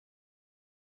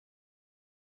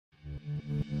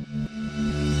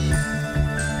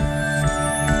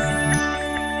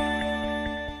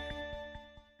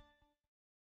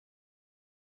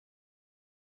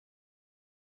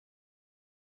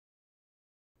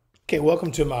Okay,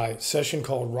 welcome to my session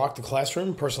called Rock the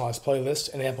Classroom, Personalized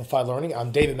Playlists, and Amplified Learning.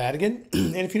 I'm David Madigan,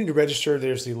 and if you need to register,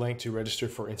 there's the link to register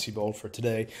for NC Bold for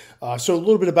today. So a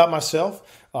little bit about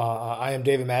myself. I am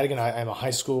David Madigan. I am a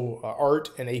high school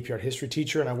art and AP art history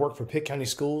teacher, and I work for Pitt County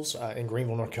Schools in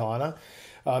Greenville, North Carolina.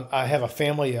 I have a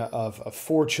family of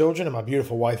 4 children and my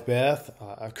beautiful wife, Beth.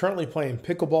 I'm currently playing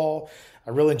pickleball.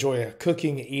 I really enjoy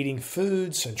cooking, eating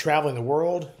foods, and traveling the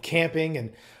world, camping,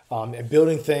 and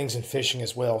building things and fishing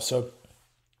as well. So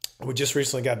we just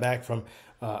recently got back from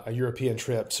a European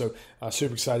trip, so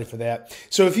super excited for that.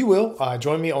 So if you will,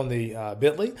 join me on the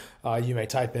Bit.ly. You may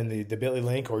type in the Bit.ly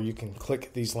link, or you can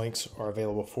click. These links are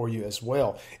available for you as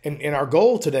well. And our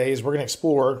goal today is we're going to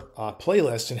explore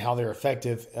playlists and how they're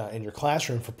effective in your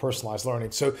classroom for personalized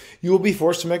learning. So you will be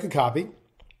forced to make a copy.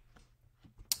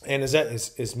 And as that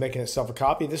is making itself a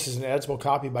copy, this is an editable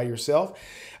copy by yourself.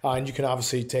 And you can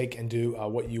obviously take and do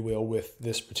what you will with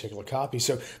this particular copy.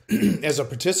 So as a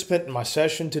participant in my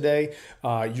session today,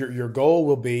 your goal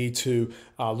will be to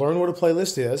learn what a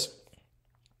playlist is,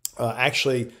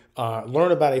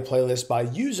 learn about a playlist by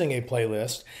using a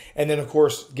playlist, and then of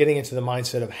course getting into the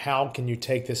mindset of how can you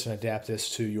take this and adapt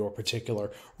this to your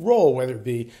particular role, whether it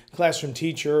be classroom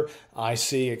teacher,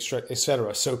 IC,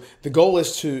 etc. So the goal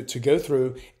is to go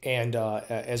through and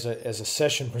as a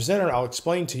session presenter, I'll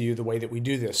explain to you the way that we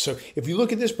do this. So if you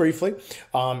look at this briefly,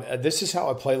 this is how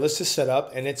a playlist is set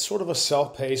up, and it's sort of a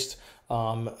self-paced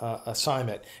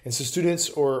assignment. And so students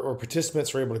or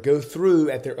participants are able to go through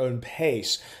at their own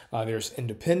pace. There's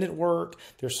independent work,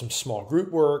 there's some small group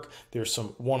work, there's some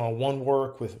one-on-one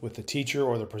work with the teacher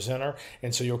or the presenter.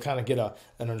 And so you'll kind of get an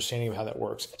understanding of how that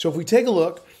works. So if we take a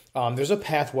look, there's a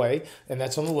pathway, and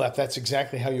that's on the left. That's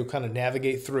exactly how you'll kind of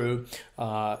navigate through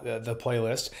the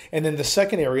playlist. And then the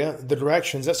second area, the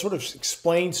directions, that sort of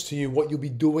explains to you what you'll be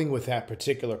doing with that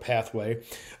particular pathway.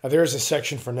 There's a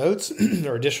section for notes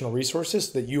or additional resources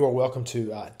that you are welcome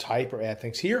to type or add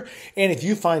things here. And if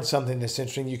you find something that's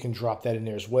interesting, you can drop that in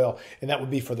there as well. And that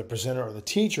would be for the presenter or the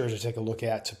teacher to take a look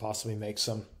at to possibly make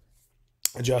some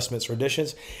adjustments or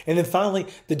additions. And then finally,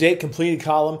 the date completed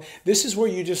column. This is where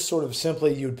you just sort of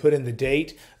simply, you would put in the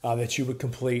date that you would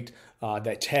complete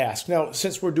that task. Now,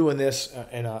 since we're doing this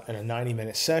in a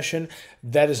 90-minute session,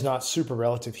 that is not super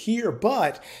relative here,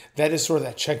 but that is sort of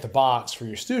that check the box for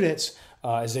your students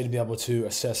as they'd be able to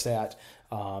assess that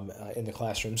in the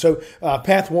classroom. So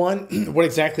path 1, what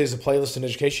exactly is a playlist in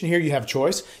education? Here you have a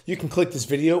choice. You can click this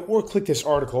video or click this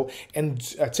article and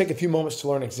take a few moments to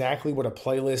learn exactly what a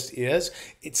playlist is.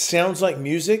 It sounds like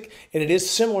music, and it is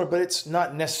similar, but it's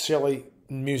not necessarily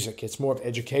music. It's more of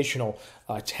educational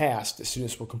tasks that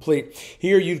students will complete.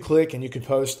 Here you'd click and you can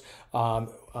post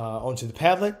onto the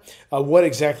Padlet. What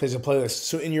exactly is a playlist?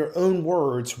 So in your own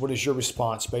words, what is your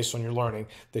response based on your learning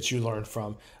that you learned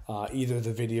from either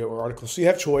the video or article? So you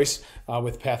have choice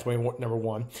with pathway number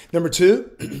 1. Number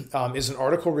 2 is an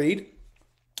article read.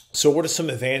 So what are some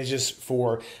advantages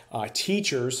for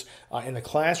teachers in the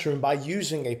classroom by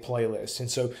using a playlist?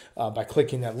 And so by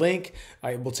clicking that link,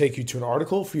 it will take you to an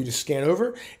article for you to scan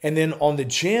over. And then on the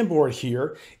Jamboard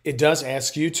here, it does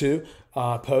ask you to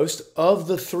post of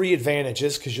the 3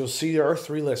 advantages, because you'll see there are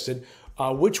 3 listed.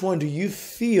 Which one do you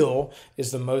feel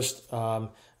is the most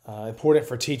important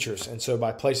for teachers? And so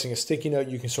by placing a sticky note,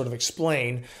 you can sort of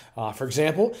explain. For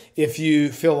example, if you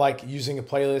feel like using a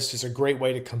playlist is a great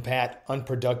way to combat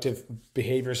unproductive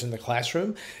behaviors in the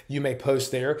classroom, you may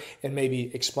post there and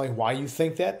maybe explain why you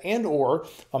think that, and or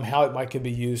how it might could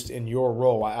be used in your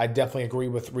role. I definitely agree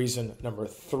with reason number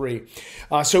 3.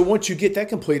 So once you get that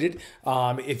completed,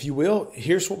 if you will,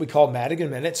 here's what we call Madigan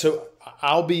Minute. So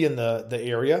I'll be in the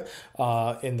area,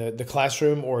 in the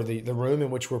classroom or the room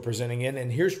in which we're presenting in,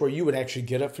 and here's where you would actually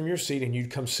get up from your seat and you'd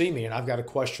come see me, and I've got a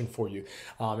question for you.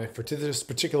 And for this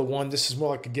particular one, this is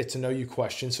more like a get-to-know-you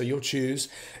question, so you'll choose.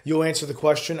 You'll answer the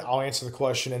question, I'll answer the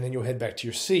question, and then you'll head back to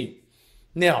your seat.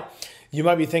 Now, you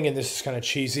might be thinking this is kind of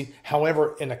cheesy.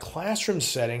 However, in a classroom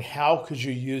setting, how could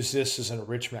you use this as an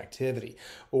enrichment activity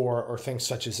or things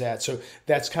such as that? So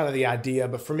that's kind of the idea.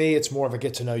 But for me, it's more of a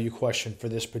get-to-know-you question for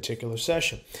this particular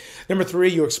session. Number 3,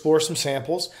 you explore some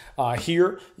samples.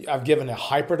 Here, I've given a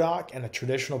hyperdoc and a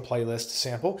traditional playlist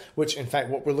sample, which in fact,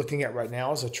 what we're looking at right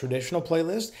now is a traditional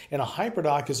playlist. And a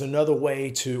hyperdoc is another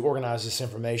way to organize this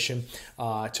information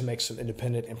to make some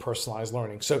independent and personalized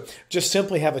learning. So just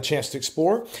simply have a chance to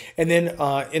explore. And then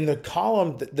in the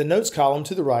column, the notes column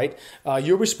to the right,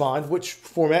 you'll respond, which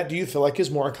format do you feel like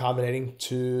is more accommodating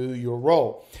to your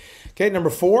role? Okay,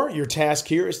 number 4, your task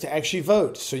here is to actually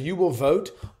vote. So you will vote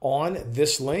on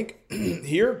this link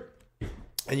here,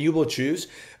 and you will choose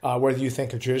whether you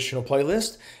think a traditional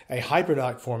playlist, a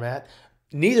hyperdoc format,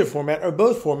 neither format or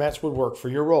both formats would work for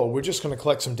your role. We're just going to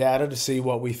collect some data to see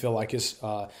what we feel like is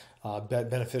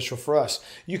beneficial for us.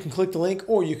 You can click the link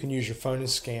or you can use your phone and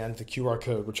scan the QR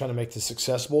code. We're trying to make this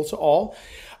accessible to all.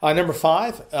 Number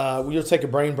 5, we'll take a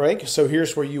brain break. So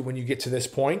here's where when you get to this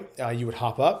point, you would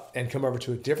hop up and come over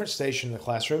to a different station in the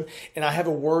classroom. And I have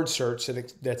a word search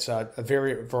that's a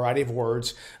variety of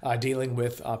words dealing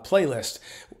with playlist.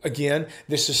 Again,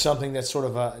 this is something that's sort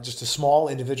of just a small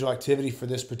individual activity for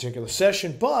this particular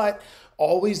session, but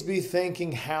always be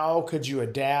thinking, how could you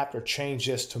adapt or change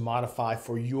this to modify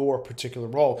for your particular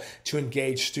role to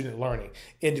engage student learning,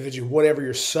 individually, whatever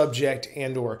your subject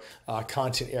and or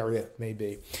content area may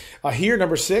be. Here,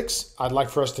 number 6, I'd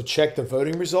like for us to check the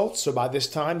voting results. So by this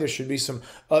time, there should be some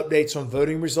updates on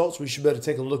voting results we should be able to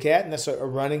take a look at, and that's a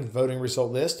running voting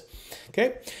result list.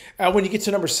 Okay. When you get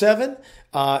to number 7,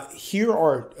 here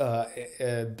are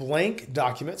blank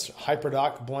documents,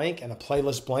 hyperdoc blank and a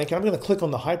playlist blank. And I'm going to click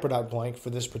on the hyperdoc blank for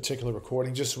this particular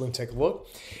recording just so we can take a look.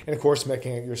 And of course,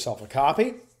 making yourself a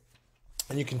copy.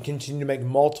 And you can continue to make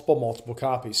multiple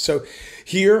copies. So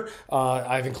here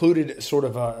I've included sort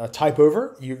of a type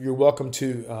over. You're welcome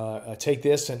to take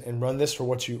this and run this for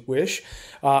what you wish.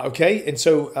 Okay, and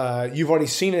so you've already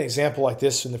seen an example like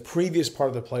this in the previous part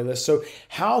of the playlist. So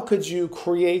how could you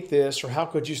create this, or how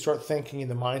could you start thinking in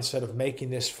the mindset of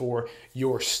making this for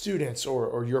your students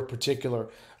or your particular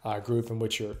group in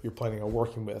which you're planning on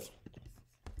working with?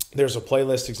 There's a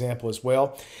playlist example as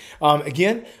well.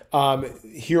 Again,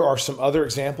 here are some other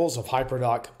examples of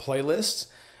hyperdoc playlists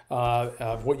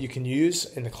of what you can use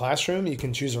in the classroom. You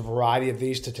can choose a variety of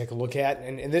these to take a look at.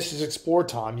 And this is explore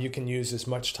time. You can use as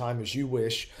much time as you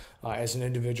wish as an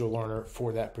individual learner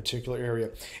for that particular area.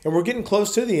 And we're getting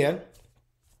close to the end.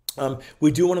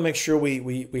 We do want to make sure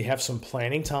we have some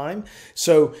planning time.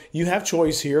 So you have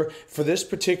choice here. For this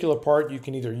particular part, you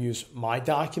can either use my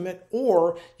document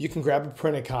or you can grab a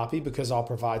printed copy, because I'll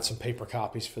provide some paper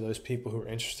copies for those people who are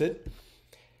interested.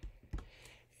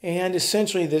 And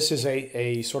essentially, this is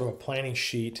a sort of a planning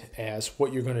sheet as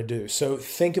what you're going to do. So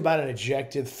think about an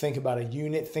objective, think about a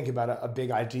unit, think about a big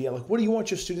idea. Like, what do you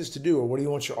want your students to do, or what do you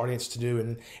want your audience to do?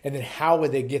 And then how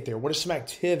would they get there? What are some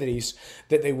activities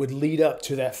that they would lead up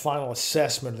to that final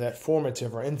assessment, that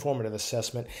formative or informative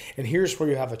assessment? And here's where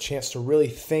you have a chance to really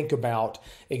think about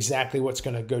exactly what's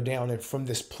going to go down. And from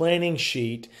this planning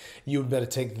sheet, you would better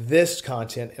take this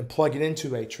content and plug it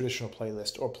into a traditional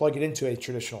playlist or plug it into a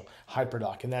traditional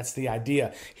hyperdoc. And that's the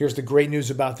idea. Here's the great news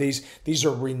about these. These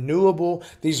are renewable.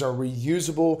 These are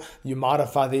reusable. You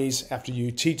modify these after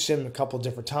you teach them a couple of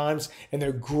different times, and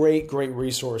they're great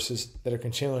resources that are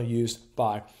continually used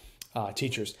by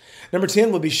teachers. Number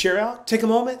 10 will be share out. Take a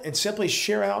moment and simply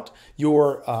share out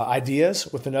your ideas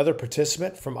with another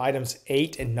participant from items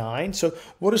 8 and 9. So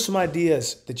what are some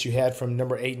ideas that you had from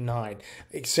number 8 and 9?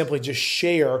 Simply just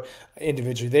share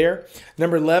individually there.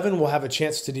 Number 11, we'll have a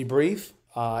chance to debrief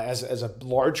as a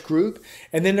large group.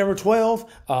 And then number 12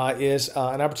 is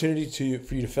an opportunity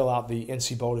for you to fill out the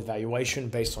NC Bold evaluation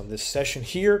based on this session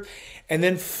here. And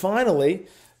then finally,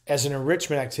 as an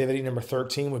enrichment activity, number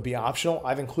 13 would be optional.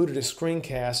 I've included a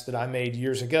screencast that I made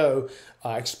years ago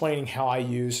explaining how I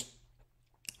use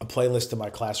a playlist in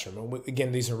my classroom. And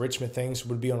again, these enrichment things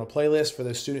would be on a playlist for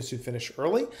those students who finish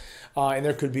early. And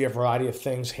there could be a variety of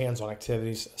things, hands-on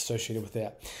activities associated with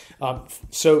that.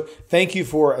 So thank you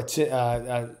for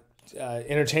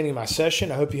entertaining my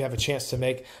session. I hope you have a chance to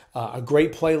make a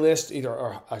great playlist, either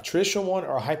a traditional one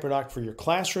or a hyperdoc for your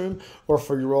classroom or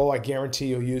for your role. I guarantee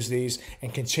you'll use these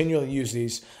and continually use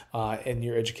these in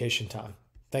your education time.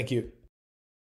 Thank you.